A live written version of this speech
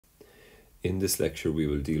In this lecture, we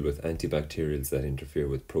will deal with antibacterials that interfere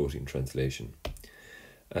with protein translation.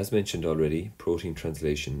 As mentioned already, protein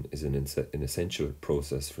translation is an essential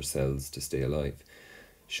process for cells to stay alive.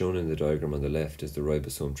 Shown in the diagram on the left is the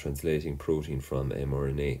ribosome translating protein from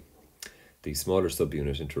mRNA. The smaller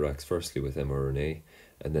subunit interacts firstly with mRNA,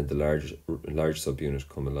 and then the large subunit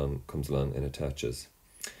comes along and attaches.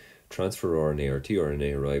 Transfer RNA or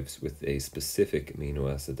tRNA arrives with a specific amino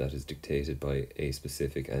acid that is dictated by a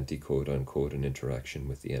specific anticodon-codon interaction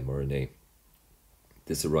with the mRNA.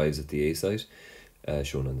 This arrives at the A site,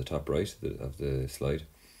 shown on the top right of the slide,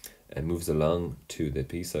 and moves along to the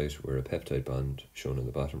P site where a peptide bond, shown on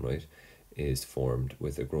the bottom right, is formed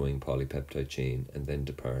with a growing polypeptide chain and then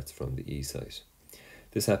departs from the E site.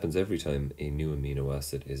 This happens every time a new amino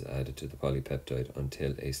acid is added to the polypeptide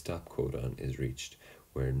until a stop codon is reached,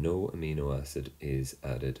 where no amino acid is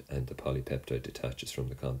added and the polypeptide detaches from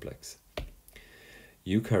the complex.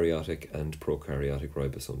 Eukaryotic and prokaryotic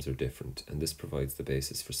ribosomes are different, and this provides the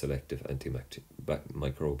basis for selective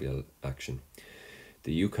antimicrobial action.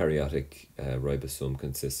 The eukaryotic ribosome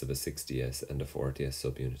consists of a 60S and a 40S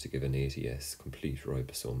subunit to give an 80S complete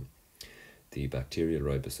ribosome. The bacterial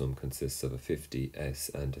ribosome consists of a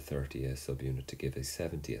 50S and a 30S subunit to give a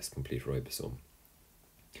 70S complete ribosome.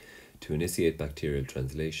 To initiate bacterial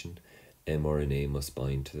translation, mRNA must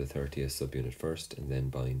bind to the 30S subunit first and then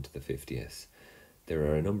bind to the 50S. There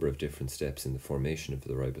are a number of different steps in the formation of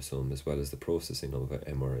the ribosome as well as the processing of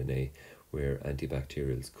mRNA where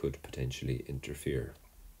antibacterials could potentially interfere.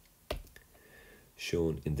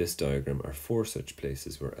 Shown in this diagram are 4 such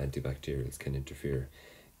places where antibacterials can interfere.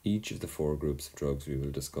 Each of the 4 groups of drugs we will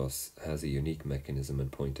discuss has a unique mechanism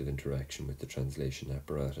and point of interaction with the translation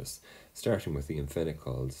apparatus, starting with the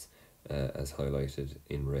amphenicols, as highlighted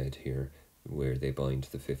in red here, where they bind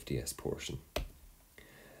to the 50S portion.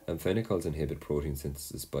 Amphenicols inhibit protein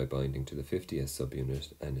synthesis by binding to the 50S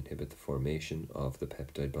subunit and inhibit the formation of the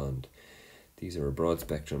peptide bond. These are a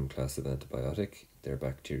broad-spectrum class of antibiotic. They're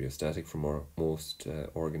bacteriostatic for most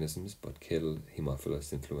organisms, but kill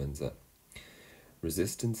Haemophilus influenza.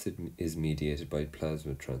 Resistance is mediated by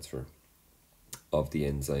plasmid transfer of the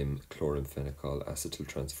enzyme chloramphenicol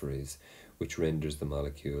acetyltransferase, which renders the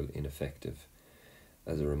molecule ineffective.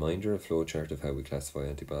 As a reminder, a flowchart of how we classify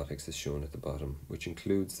antibiotics is shown at the bottom, which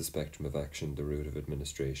includes the spectrum of action, the route of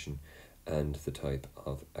administration, and the type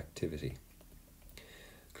of activity.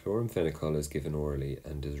 Chloramphenicol is given orally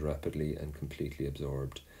and is rapidly and completely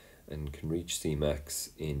absorbed and can reach Cmax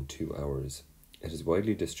in 2 hours. It is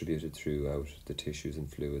widely distributed throughout the tissues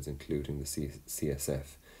and fluids, including the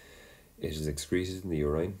CSF. It is excreted in the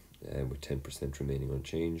urine, with 10% remaining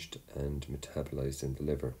unchanged, and metabolized in the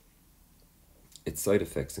liver. Its side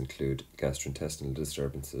effects include gastrointestinal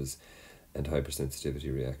disturbances and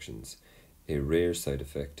hypersensitivity reactions. A rare side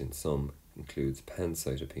effect in some includes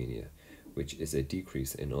pancytopenia, which is a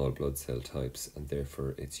decrease in all blood cell types, and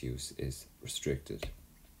therefore its use is restricted.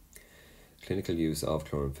 Clinical use of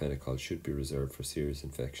chloramphenicol should be reserved for serious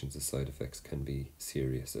infections as side effects can be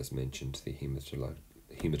serious, as mentioned, the hematological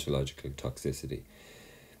toxicity.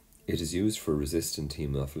 It is used for resistant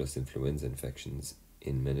Haemophilus influenza infections,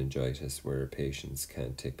 in meningitis where patients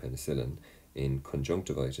can't take penicillin, in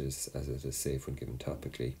conjunctivitis as it is safe when given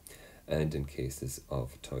topically, and in cases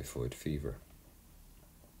of typhoid fever.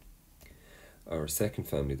 Our second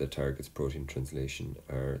family that targets protein translation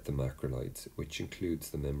are the macrolides, which includes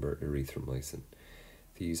the member erythromycin.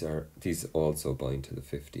 These also bind to the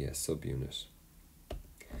 50S subunit.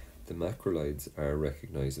 The macrolides are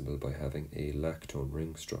recognizable by having a lactone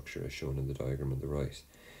ring structure as shown in the diagram on the right.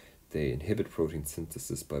 They inhibit protein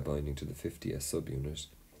synthesis by binding to the 50S subunit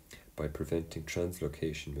by preventing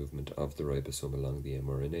translocation movement of the ribosome along the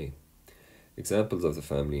mRNA. Examples of the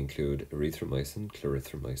family include erythromycin,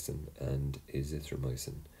 clarithromycin, and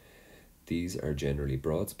azithromycin. These are generally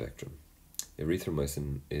broad spectrum.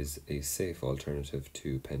 Erythromycin is a safe alternative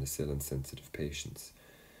to penicillin-sensitive patients.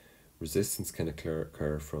 Resistance can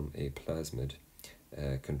occur from a plasmid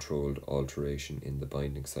controlled alteration in the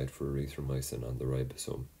binding site for erythromycin on the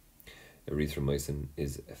ribosome. Erythromycin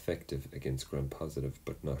is effective against gram-positive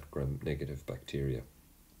but not gram-negative bacteria.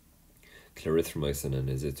 Clarithromycin and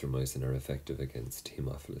azithromycin are effective against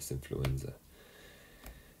Haemophilus influenza.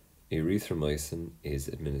 Erythromycin is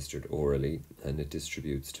administered orally and it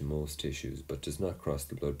distributes to most tissues but does not cross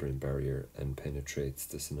the blood-brain barrier and penetrates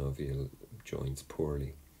the synovial joints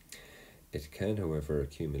poorly. It can, however,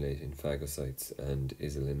 accumulate in phagocytes and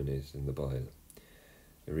is eliminated in the bile.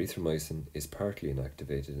 Erythromycin is partly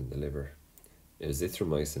inactivated in the liver.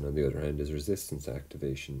 Azithromycin, on the other hand, is resistant to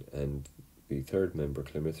activation, and the third member,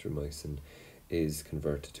 clarithromycin, is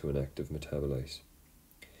converted to an active metabolite.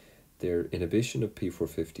 Their inhibition of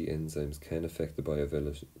P450 enzymes can affect the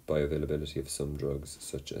bioavailability of some drugs,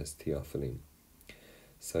 such as theophylline.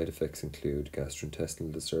 Side effects include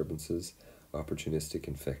gastrointestinal disturbances, opportunistic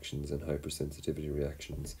infections, and hypersensitivity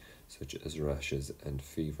reactions, such as rashes and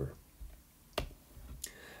fever.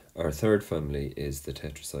 Our third family is the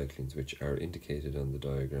tetracyclines, which are indicated on the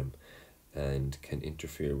diagram and can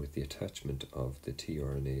interfere with the attachment of the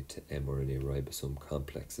tRNA to mRNA ribosome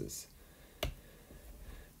complexes.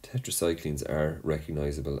 Tetracyclines are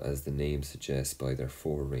recognizable, as the name suggests, by their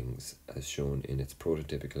 4 rings, as shown in its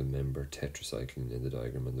prototypical member tetracycline in the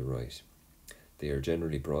diagram on the right. They are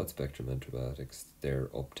generally broad-spectrum antibiotics. Their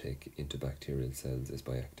uptake into bacterial cells is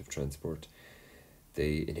by active transport.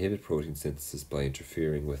 They inhibit protein synthesis by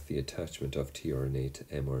interfering with the attachment of tRNA to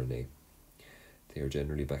mRNA. They are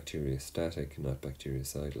generally bacteriostatic, not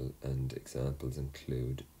bactericidal, and examples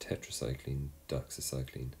include tetracycline,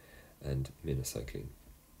 doxycycline, and minocycline.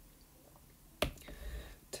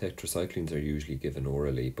 Tetracyclines are usually given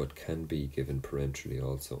orally, but can be given parenterally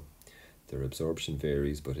also. Their absorption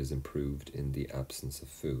varies but is improved in the absence of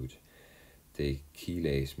food. They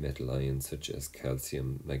chelate metal ions such as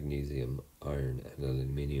calcium, magnesium, iron, and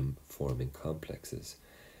aluminium, forming complexes.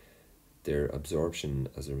 Their absorption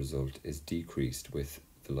as a result is decreased with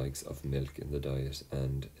the likes of milk in the diet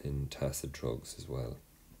and in tacit drugs as well.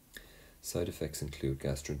 Side effects include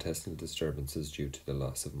gastrointestinal disturbances due to the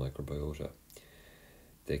loss of microbiota.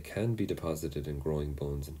 They can be deposited in growing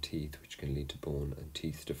bones and teeth, which can lead to bone and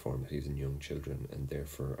teeth deformities in young children, and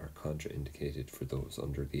therefore are contraindicated for those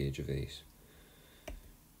under the age of 8.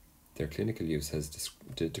 Their clinical use has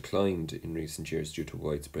declined in recent years due to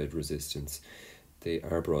widespread resistance. They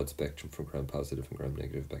are broad spectrum for gram-positive and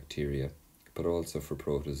gram-negative bacteria, but also for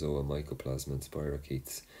protozoa, mycoplasma, and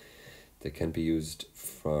spirochetes. They can be used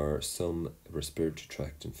for some respiratory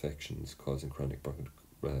tract infections causing chronic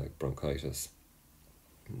bronchitis.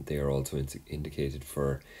 They are also indicated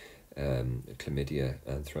for chlamydia,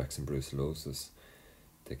 anthrax, and brucellosis.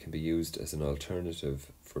 They can be used as an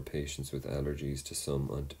alternative for patients with allergies to some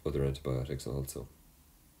other antibiotics also.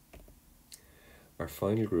 Our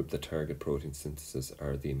final group that target protein synthesis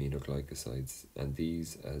are the aminoglycosides, and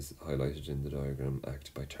these, as highlighted in the diagram,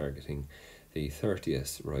 act by targeting the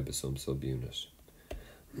 30S ribosome subunit.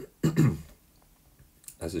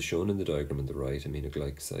 As is shown in the diagram on the right,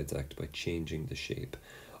 aminoglycosides act by changing the shape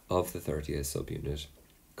of the 30S subunit,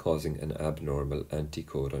 causing an abnormal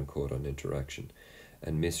anti-codon-codon interaction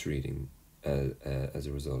and misreading as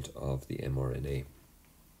a result of the mRNA.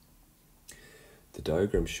 The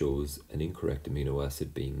diagram shows an incorrect amino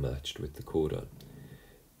acid being matched with the codon.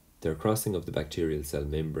 Their crossing of the bacterial cell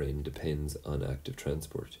membrane depends on active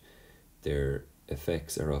transport. Their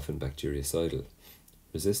effects are often bactericidal.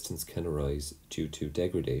 Resistance can arise due to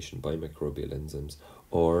degradation by microbial enzymes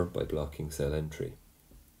or by blocking cell entry.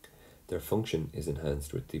 Their function is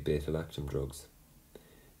enhanced with the beta-lactam drugs.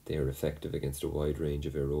 They are effective against a wide range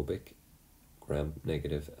of aerobic,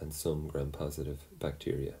 gram-negative, and some gram-positive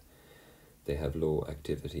bacteria. They have low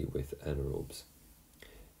activity with anaerobes.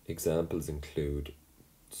 Examples include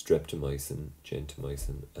streptomycin,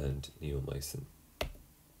 gentamicin, and neomycin.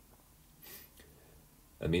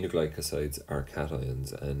 Aminoglycosides are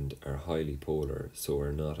cations and are highly polar, so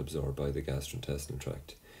are not absorbed by the gastrointestinal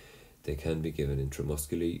tract. They can be given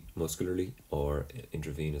intramuscularly or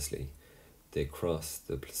intravenously. They cross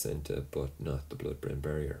the placenta but not the blood-brain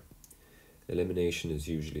barrier. Elimination is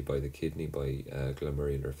usually by the kidney by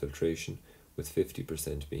glomerular filtration, with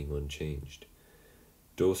 50% being unchanged.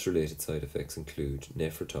 Dose-related side effects include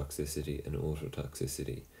nephrotoxicity and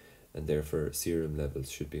ototoxicity, and therefore serum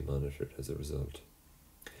levels should be monitored as a result.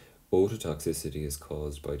 Ototoxicity is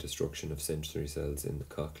caused by destruction of sensory cells in the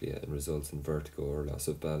cochlea and results in vertigo or loss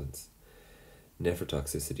of balance.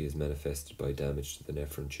 Nephrotoxicity is manifested by damage to the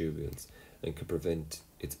nephron tubules and can prevent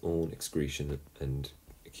its own excretion, and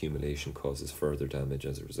accumulation causes further damage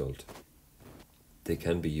as a result. They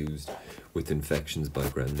can be used with infections by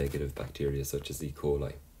gram-negative bacteria such as E.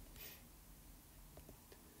 coli.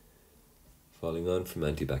 Following on from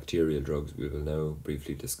antibacterial drugs, we will now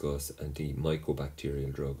briefly discuss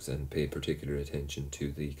antimycobacterial drugs and pay particular attention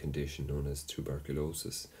to the condition known as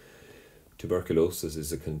tuberculosis. Tuberculosis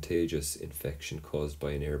is a contagious infection caused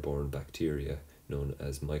by an airborne bacteria known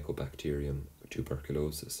as Mycobacterium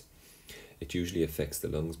tuberculosis. It usually affects the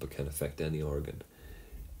lungs but can affect any organ.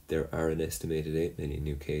 There are an estimated 8 million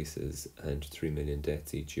new cases and 3 million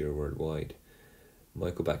deaths each year worldwide.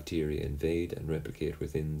 Mycobacteria invade and replicate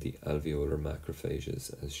within the alveolar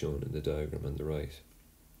macrophages, as shown in the diagram on the right.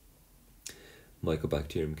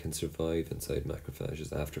 Mycobacterium can survive inside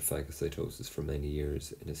macrophages after phagocytosis for many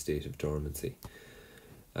years in a state of dormancy.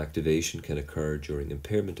 Activation can occur during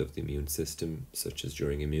impairment of the immune system, such as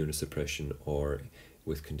during immunosuppression or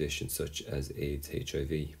with conditions such as AIDS, HIV.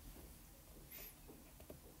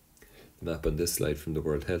 The map on this slide from the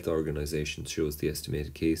World Health Organization shows the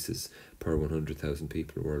estimated cases per 100,000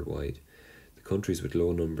 people worldwide. The countries with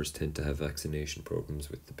low numbers tend to have vaccination programs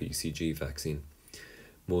with the BCG vaccine.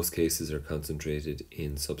 Most cases are concentrated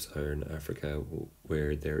in sub-Saharan Africa,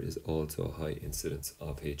 where there is also a high incidence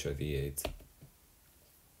of HIV/AIDS.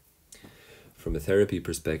 From a therapy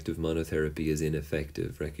perspective, monotherapy is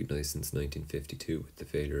ineffective, recognised since 1952 with the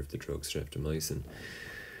failure of the drug streptomycin.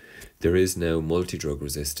 There is now multi-drug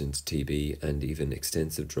resistant TB and even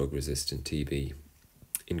extensive drug resistant TB.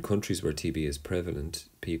 In countries where TB is prevalent,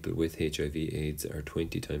 people with HIV/AIDS are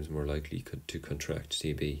 20 times more likely to contract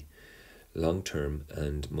TB. Long-term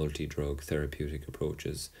and multi-drug therapeutic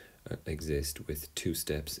approaches exist with two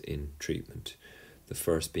steps in treatment. The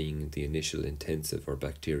first being the initial intensive or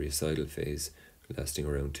bactericidal phase, lasting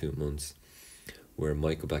around 2 months, where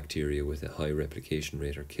mycobacteria with a high replication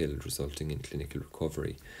rate are killed, resulting in clinical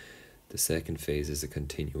recovery. The second phase is a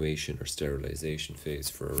continuation or sterilization phase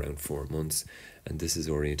for around 4 months, and this is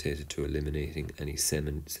orientated to eliminating any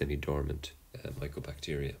semi-dormant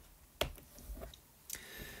mycobacteria.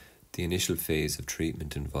 The initial phase of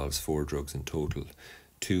treatment involves 4 drugs in total: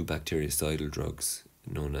 2 bactericidal drugs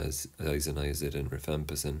known as isoniazid and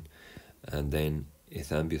rifampicin, and then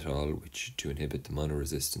ethambutol, which to inhibit the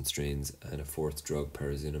monoresistant strains, and a 4th drug,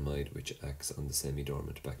 pyrazinamide, which acts on the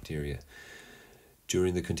semi-dormant bacteria.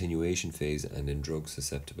 During the continuation phase and in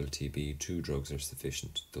drug-susceptible TB, 2 drugs are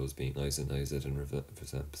sufficient, those being isoniazid and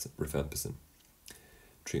rifampicin.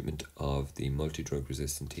 Treatment of the multi-drug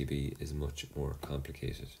resistant TB is much more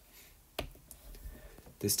complicated.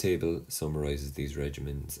 This table summarises these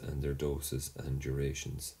regimens and their doses and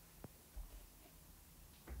durations.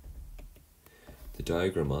 The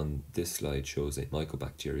diagram on this slide shows a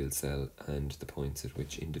mycobacterial cell and the points at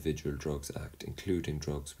which individual drugs act, including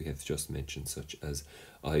drugs we have just mentioned such as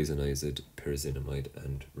isoniazid, pyrazinamide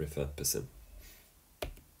and rifampicin.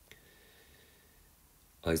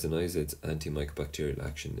 Isoniazid's antimycobacterial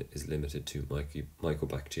action is limited to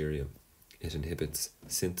mycobacterium. It inhibits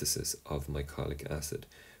synthesis of mycolic acid,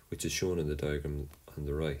 which is shown in the diagram on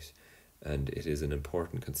the right, and it is an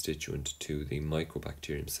important constituent to the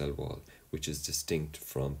mycobacterium cell wall, which is distinct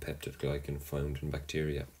from peptide glycan found in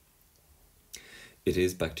bacteria. It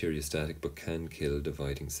is bacteriostatic but can kill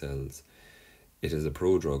dividing cells. It is a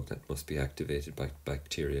prodrug that must be activated by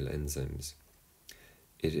bacterial enzymes.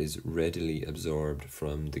 It is readily absorbed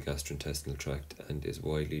from the gastrointestinal tract and is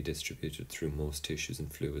widely distributed through most tissues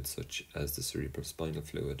and fluids such as the cerebrospinal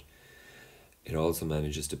fluid. It also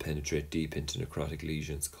manages to penetrate deep into necrotic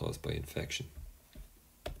lesions caused by infection.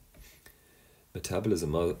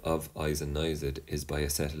 Metabolism of isoniazid is by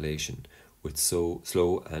acetylation, with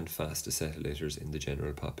slow and fast acetylators in the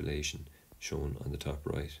general population, shown on the top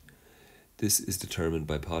right. This is determined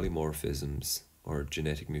by polymorphisms or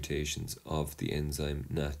genetic mutations of the enzyme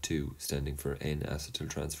NAT2, standing for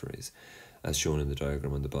N-acetyltransferase, as shown in the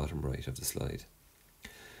diagram on the bottom right of the slide.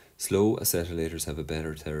 Slow acetylators have a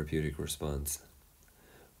better therapeutic response,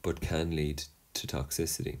 but can lead to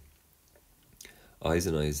toxicity.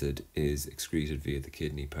 Isoniazid is excreted via the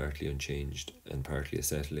kidney, partly unchanged and partly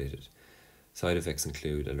acetylated. Side effects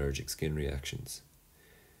include allergic skin reactions.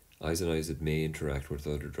 Isoniazid may interact with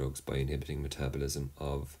other drugs by inhibiting metabolism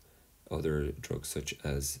of other drugs such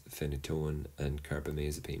as phenytoin and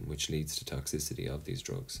carbamazepine, which leads to toxicity of these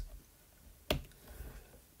drugs.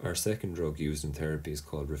 Our second drug used in therapy is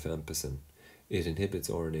called rifampicin. It inhibits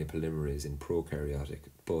RNA polymerase in prokaryotic,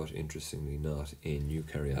 but interestingly not in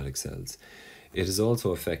eukaryotic cells. It is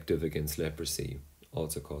also effective against leprosy,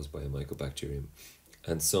 also caused by a mycobacterium,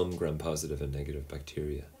 and some gram-positive and negative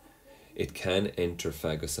bacteria. It can enter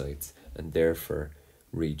phagocytes and therefore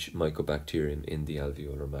reach mycobacterium in the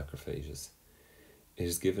alveolar macrophages. It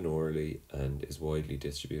is given orally and is widely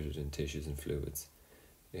distributed in tissues and fluids.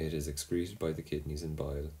 It is excreted by the kidneys and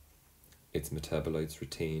bile. Its metabolites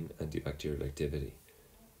retain antibacterial activity.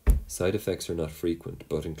 Side effects are not frequent,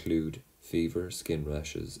 but include fever, skin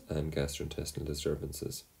rashes, and gastrointestinal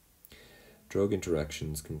disturbances. Drug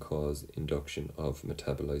interactions can cause induction of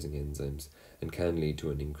metabolizing enzymes and can lead to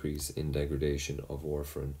an increase in degradation of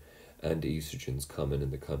warfarin and estrogens common in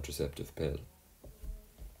the contraceptive pill.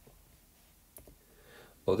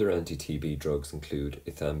 Other anti-TB drugs include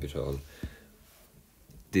ethambutol.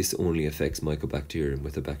 This only affects mycobacterium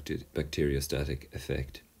with a bacteriostatic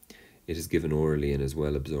effect. It is given orally and is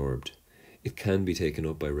well absorbed. It can be taken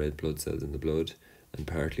up by red blood cells in the blood and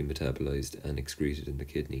partly metabolized and excreted in the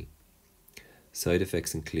kidney. Side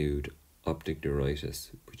effects include optic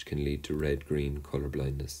neuritis, which can lead to red-green colour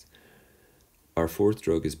blindness. Our fourth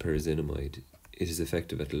drug is pyrazinamide. It is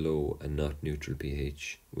effective at low and not neutral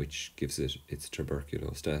pH, which gives it its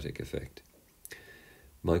tuberculostatic effect.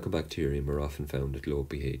 Mycobacterium are often found at low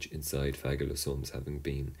pH inside phagocytomes having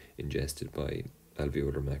been ingested by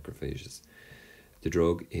alveolar macrophages. The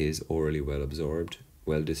drug is orally well absorbed,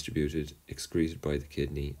 well distributed, excreted by the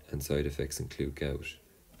kidney, and side effects include gout,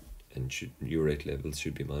 and urate levels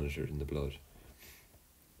should be monitored in the blood.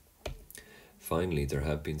 Finally, there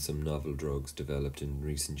have been some novel drugs developed in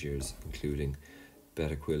recent years, including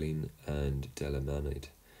betaquilline and delamanide.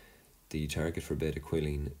 The target for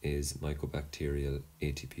betaquilline is mycobacterial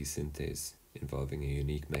ATP synthase, involving a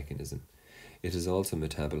unique mechanism. It is also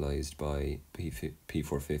metabolized by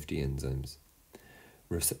P450 enzymes.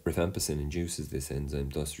 Rifampicin induces this enzyme,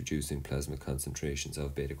 thus reducing plasma concentrations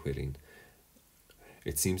of betaquilline.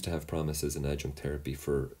 It seems to have promise as an adjunct therapy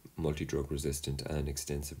for multi-drug resistant and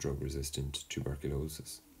extensive drug resistant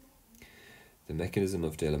tuberculosis. The mechanism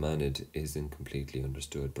of delamanide is incompletely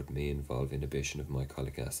understood but may involve inhibition of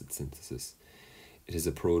mycolic acid synthesis. It is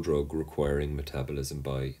a prodrug requiring metabolism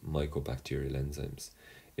by mycobacterial enzymes.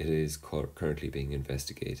 It is currently being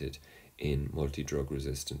investigated in multi-drug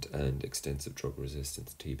resistant and extensive drug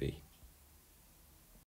resistant TB.